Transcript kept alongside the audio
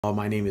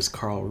My name is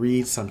Carl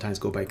Reed, sometimes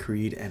go by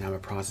Creed, and I'm a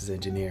process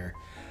engineer.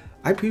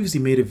 I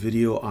previously made a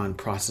video on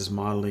process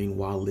modeling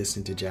while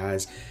listening to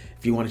jazz.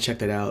 If you want to check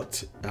that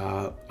out,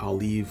 I'll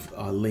leave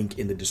a link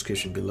in the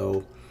description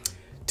below.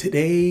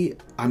 Today,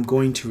 I'm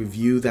going to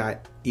review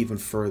that even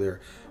further,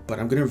 but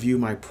I'm going to review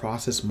my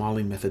process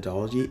modeling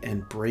methodology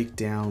and break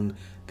down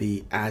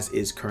the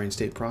as-is current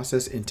state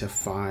process into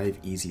 5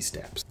 easy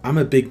steps. I'm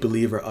a big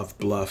believer of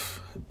BLUF,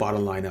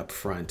 bottom line up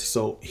front.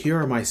 So here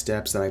are my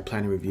steps that I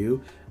plan to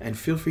review, and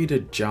feel free to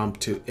jump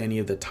to any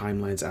of the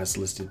timelines as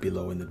listed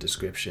below in the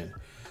description.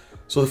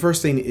 So the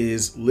first thing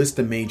is list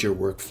the major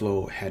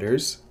workflow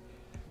headers.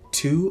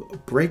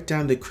 2, break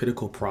down the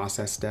critical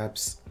process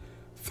steps.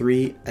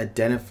 3,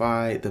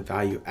 identify the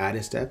value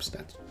added steps.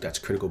 That's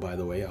critical, by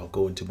the way. I'll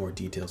go into more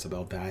details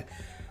about that.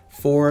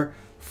 4,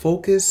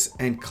 focus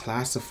and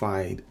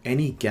classify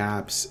any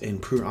gaps,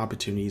 improvement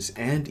opportunities,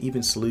 and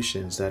even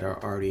solutions that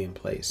are already in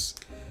place.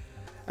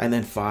 And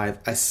then 5,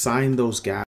 assign those gaps